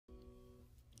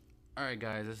All right,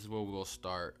 guys, this is where we'll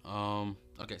start.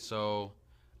 Okay, so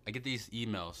I get these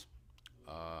emails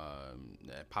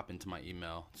that pop into my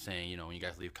email saying, when you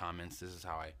guys leave comments, this is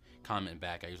how I comment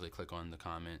back. I usually click on the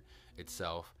comment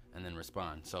itself and then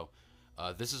respond. So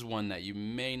this is one that you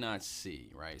may not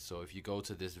see, right? So if you go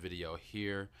to this video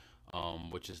here,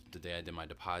 which is the day I did my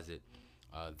deposit,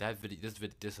 that video,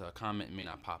 this comment may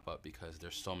not pop up because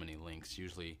there's so many links.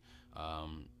 Usually,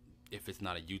 if it's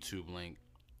not a YouTube link,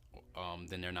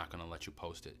 then they're not going to let you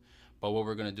post it. But what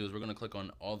we're going to do is we're going to click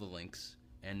on all the links,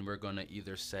 and we're going to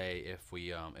either say if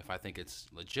I think it's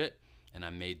legit, and I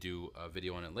may do a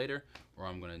video on it later, or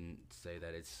I'm going to say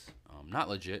that it's not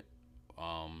legit,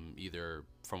 either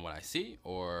from what I see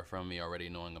or from me already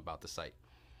knowing about the site.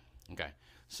 Okay,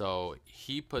 so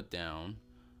he put down,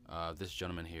 this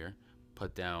gentleman here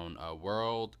put down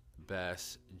world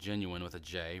best genuine with a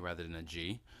J rather than a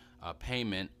G,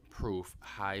 payment proof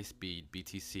high speed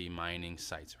BTC mining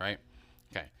sites, right?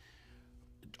 Okay,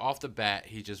 off the bat,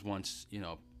 he just wants,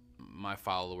 my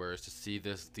followers to see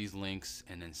these links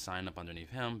and then sign up underneath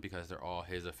him because they're all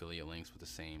his affiliate links with the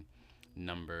same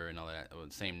number and all that, or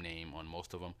the same name on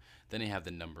most of them. Then they have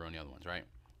the number on the other ones, right?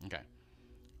 Okay,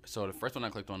 so the first one I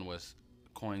clicked on was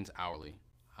coins hourly.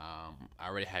 I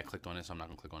already had clicked on it, so I'm not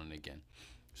gonna click on it again.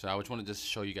 So I just want to just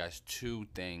show you guys two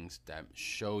things that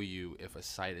show you if a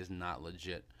site is not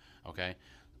legit. Okay,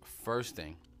 first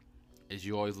thing is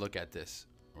you always look at this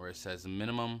where it says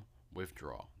minimum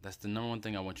withdrawal. That's the number one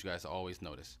thing I want you guys to always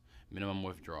notice. Minimum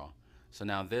withdrawal. So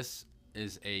now this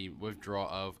is a withdrawal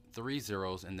of 3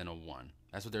 zeros and then a 1.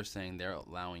 That's what they're saying they're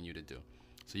allowing you to do.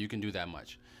 So you can do that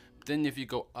much. Then if you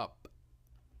go up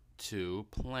to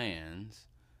plans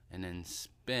and then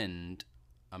spend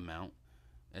amount,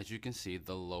 as you can see,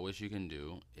 the lowest you can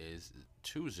do is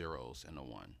 2 zeros and a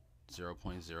 1,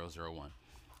 0.001.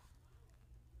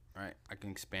 Alright, I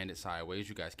can expand it sideways.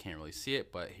 You guys can't really see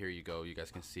it, but here you go. You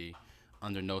guys can see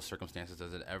under no circumstances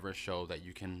does it ever show that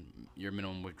you can, your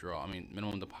minimum withdrawal,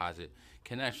 minimum deposit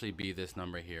can actually be this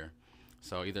number here.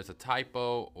 So either it's a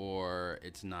typo or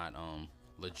it's not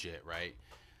legit, right?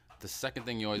 The second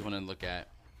thing you always want to look at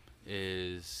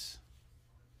is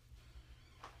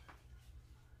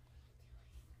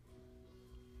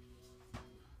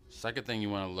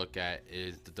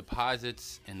the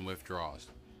deposits and withdrawals.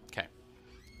 Okay,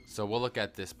 so we'll look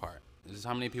at this part. This is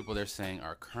how many people they're saying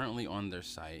are currently on their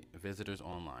site, visitors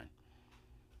online.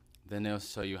 Then they'll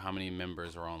show you how many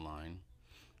members are online,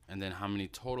 and then how many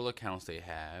total accounts they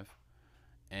have,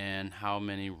 and how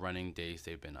many running days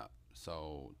they've been up.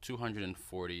 So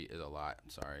 240 is a lot.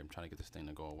 Sorry, I'm trying to get this thing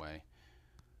to go away.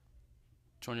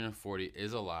 240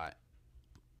 is a lot.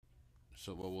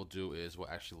 So what we'll do is we'll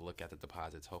actually look at the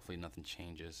deposits. Hopefully nothing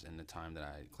changes in the time that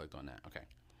I clicked on that. Okay.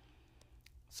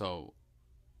 So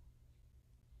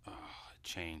it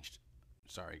changed.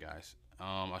 Sorry guys.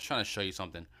 I was trying to show you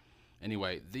something.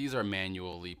 Anyway, these are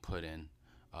manually put in.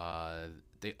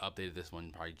 They updated this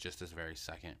one probably just this very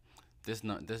second. This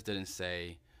didn't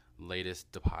say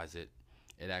latest deposit.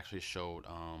 It actually showed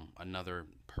another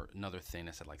thing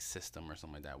that said like system or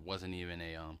something like that. It wasn't even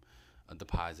a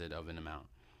deposit of an amount.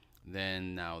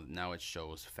 Then now it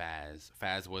shows Faz.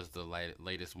 Faz was the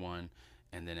latest one,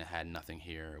 and then it had nothing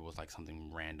here. It was like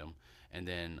something random. And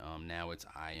then now it's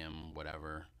I am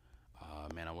whatever.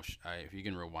 Man, I wish if you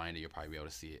can rewind it, you'll probably be able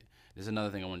to see it. There's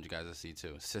another thing I wanted you guys to see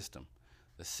too. System.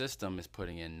 The system is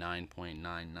putting in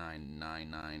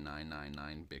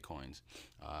 9.9999999 bitcoins.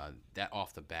 That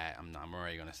off the bat, I'm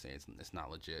already gonna say it's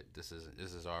not legit. This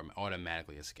is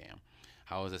automatically a scam.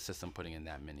 How is the system putting in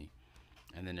that many?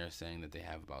 And then they're saying that they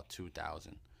have about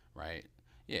 2,000, right?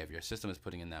 Yeah, if your system is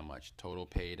putting in that much, total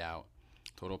paid,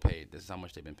 this is how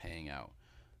much they've been paying out.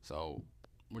 So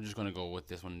we're just gonna go with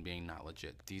this one being not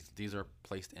legit. These are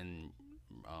placed in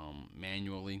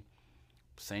manually.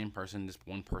 Same person, this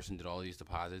one person did all these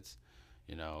deposits,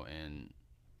 and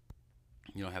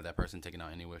you don't have that person taking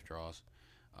out any withdrawals.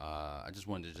 I just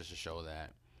wanted to show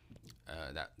that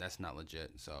that's not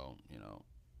legit. So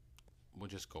we'll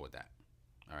just go with that.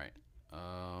 All right.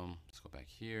 Let's go back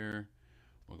here.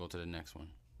 We'll go to the next one.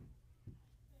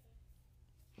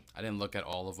 I didn't look at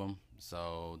all of them,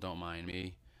 so don't mind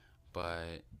me.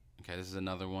 But okay, this is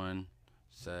another one.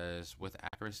 Says with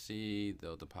accuracy,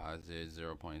 they'll deposit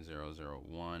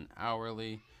 0.001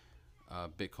 hourly,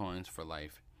 bitcoins for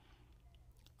life.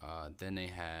 Then they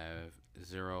have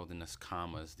 0. Then there's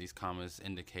commas. These commas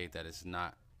indicate that it's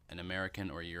not an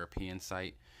American or European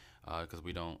site.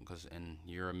 Because in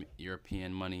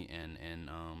European money and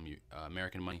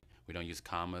American money, we don't use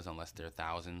commas unless they're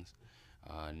thousands,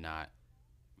 not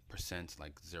percents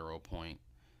like 0.14.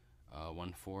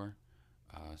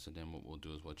 So then what we'll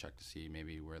do is we'll check to see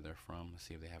maybe where they're from. Let's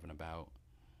see if they have an about.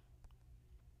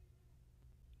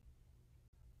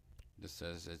 This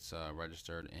says it's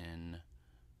registered in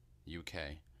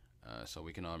UK. So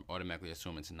we can automatically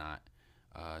assume it's not.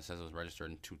 It says it was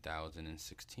registered in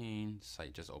 2016.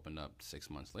 Site just opened up 6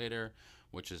 months later,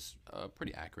 which is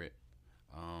pretty accurate.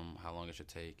 How long it should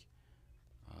take.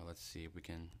 Let's see if we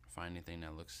can find anything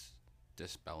that looks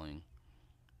dispelling.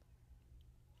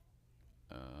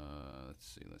 Let's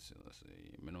see.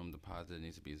 Minimum deposit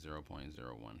needs to be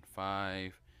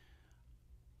 0.015.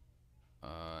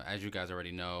 As you guys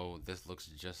already know, this looks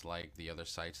just like the other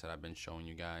sites that I've been showing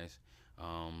you guys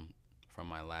from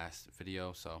my last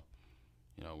video. So,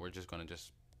 you know, we're just gonna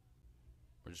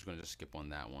skip on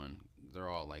that one. They're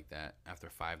all like that. After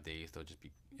 5 days, it'll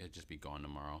just be gone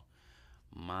tomorrow.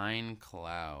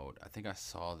 MineCloud. I think I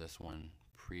saw this one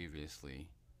previously.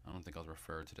 I don't think I was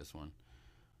referred to this one.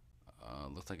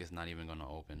 Looks like it's not even gonna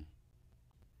open.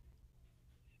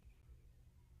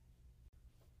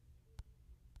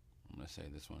 I'm gonna say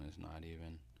this one is not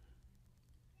even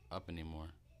up anymore.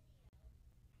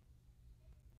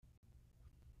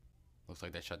 Looks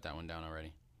like they shut that one down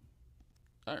already.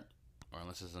 Alright. Or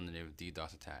unless it's under the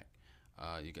DDoS attack.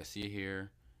 You can see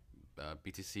here,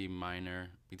 BTCminer,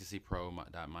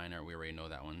 BTCPro.miner. We already know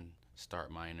that one.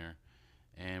 StartMiner,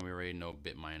 and we already know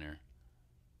BitMiner.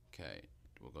 Okay,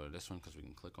 we'll go to this one because we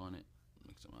can click on it.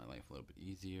 Makes my life a little bit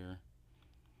easier.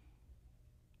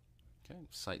 Okay,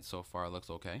 site so far looks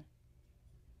okay.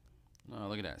 Oh,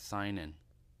 look at that. Sign in.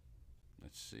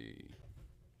 Let's see.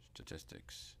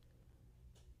 Statistics.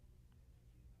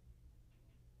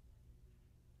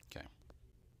 Okay.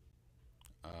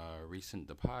 Recent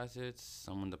deposits.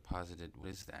 Someone deposited. What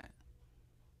is that?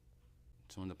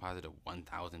 Someone deposited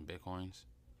 1,000 bitcoins.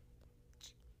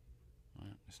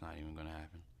 It's not even going to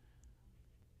happen.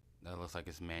 That looks like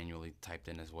it's manually typed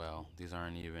in as well. These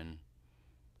aren't even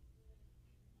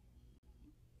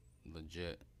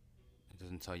legit. It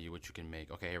doesn't tell you what you can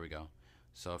make. Okay, here we go.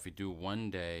 So if you do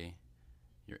 1 day,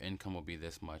 your income will be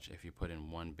this much if you put in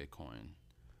 1 Bitcoin.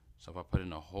 So if I put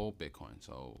in a whole Bitcoin,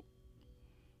 so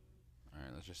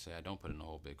alright, let's just say I don't put in a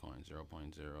whole Bitcoin,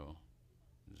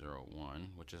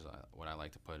 0.001, which is what I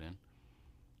like to put in.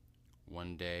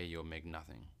 1 day you'll make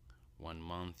nothing. 1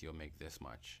 month you'll make this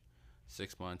much.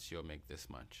 6 months you'll make this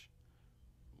much.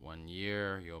 1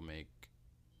 year you'll make,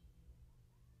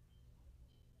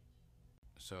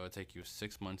 so it'll take you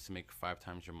 6 months to make 5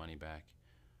 times your money back,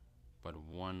 but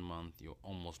 1 month you'll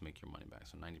almost make your money back,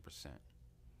 so 90%.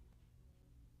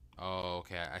 Oh,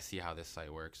 okay, I see how this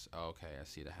site works. Oh, okay, I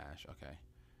see the hash. Okay.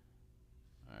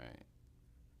 Alright.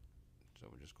 So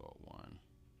we'll just go at 1.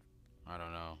 I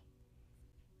don't know.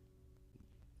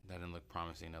 That didn't look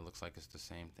promising. That looks like it's the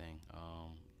same thing.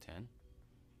 10?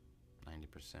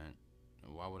 90%.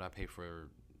 Why would I pay for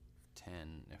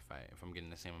 10 if I'm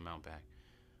getting the same amount back?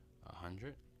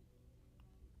 100?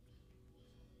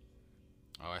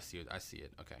 Oh, I see it. I see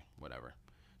it. Okay, whatever.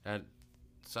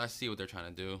 So I see what they're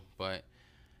trying to do, but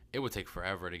it would take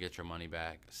forever to get your money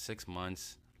back. 6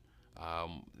 months.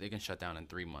 They can shut down in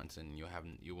 3 months, and you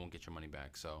won't get your money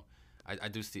back. So I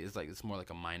do see it's more like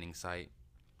a mining site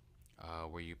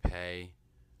where you pay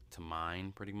to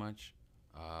mine pretty much.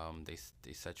 They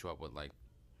set you up with like,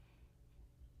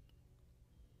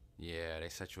 yeah, they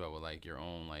set you up with like your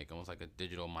own, like almost like a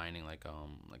digital mining, like a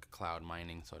cloud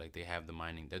mining. So like they have the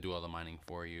mining, they do all the mining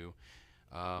for you.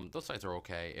 Those sites are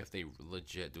okay if they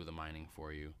legit do the mining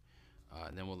for you.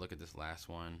 And then we'll look at this last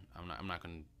one. I'm not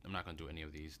gonna do any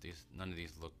of these. None of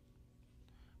these look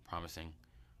promising.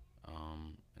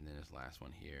 And then this last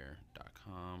one here,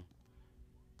 .com.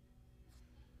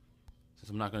 Since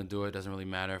I'm not gonna do it, it doesn't really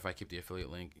matter if I keep the affiliate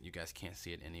link. You guys can't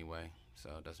see it anyway, so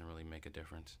it doesn't really make a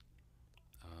difference.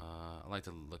 I like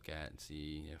to look at and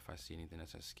see if I see anything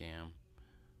that's a scam.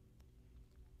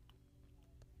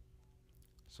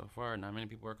 So far, not many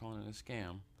people are calling it a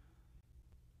scam.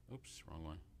 Oops, wrong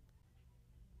one.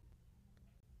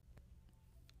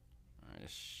 Alright,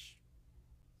 this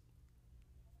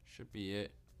should be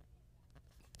it.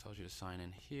 Tells you to sign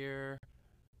in here.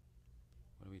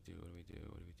 What do we do? What do we do?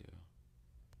 What do we do?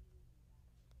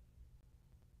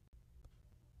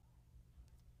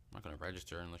 I'm not gonna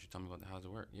register unless you tell me how does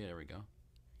it work. Yeah, there we go.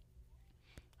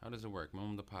 How does it work?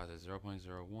 Minimum deposit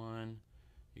 0.01.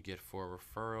 You get 4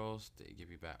 referrals. They give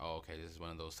you back. Oh, okay. This is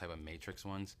one of those type of matrix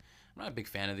ones. I'm not a big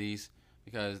fan of these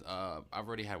because I've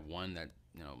already had one that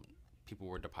people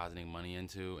were depositing money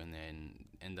into, and then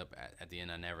end up at the end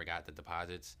I never got the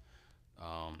deposits.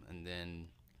 And then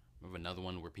we have another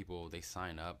one where they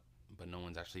sign up, but no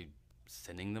one's actually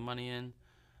sending the money in.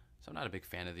 So I'm not a big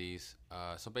fan of these.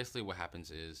 So basically what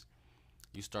happens is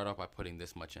you start off by putting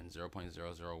this much in,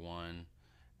 0.001.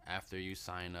 After you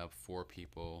sign up 4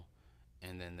 people,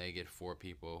 and then they get 4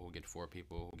 people who get 4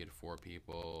 people who get 4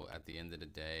 people, at the end of the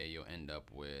day you'll end up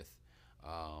with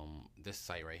this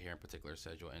site right here in particular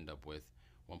says you'll end up with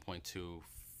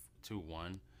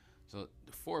 1.221. So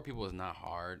 4 people is not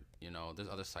hard. You know, there's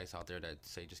other sites out there that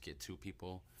say just get 2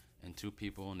 people and 2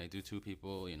 people, and they do 2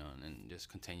 people, you know, and just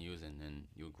continues, and then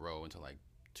you'll grow into like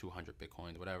 200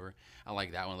 bitcoins, whatever. I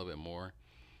like that one a little bit more,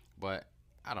 but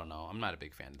I don't know, I'm not a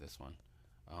big fan of this one.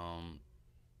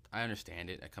 I understand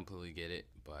it, I completely get it,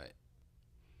 but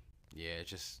yeah, it's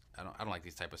just I don't like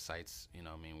these type of sites, you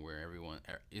know what I mean, where everyone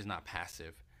is not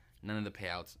passive. None of the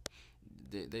payouts,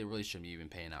 they really shouldn't be even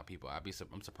paying out people.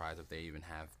 I'm surprised if they even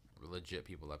have legit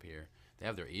people up here. They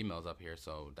have their emails up here,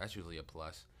 so that's usually a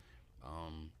plus.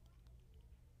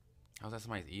 How's that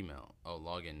somebody's email? Oh,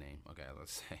 login name. Okay,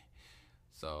 let's say.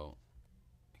 So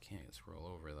I can't scroll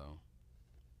over though.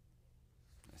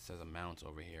 It says amounts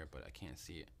over here, but I can't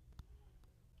see it.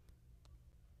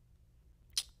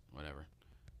 Whatever.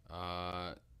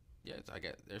 Yeah, I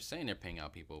get they're saying they're paying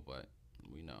out people, but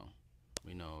we know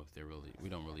if they're really, we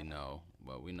don't really know,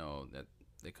 but we know that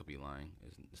they could be lying.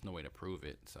 There's no way to prove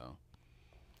it. So,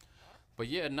 but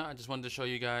yeah, no, I just wanted to show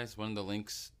you guys one of the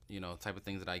links, you know, type of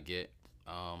things that I get.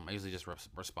 I usually just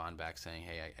respond back saying,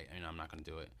 hey, I'm not gonna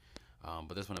do it.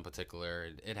 But this one in particular,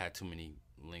 it had too many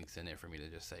links in it for me to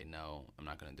just say no, I'm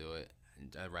not gonna do it.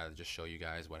 I'd rather just show you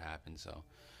guys what happened. So,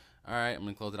 all right, I'm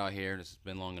gonna close it out here. This has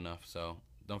been long enough. So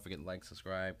don't forget to like,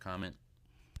 subscribe, comment.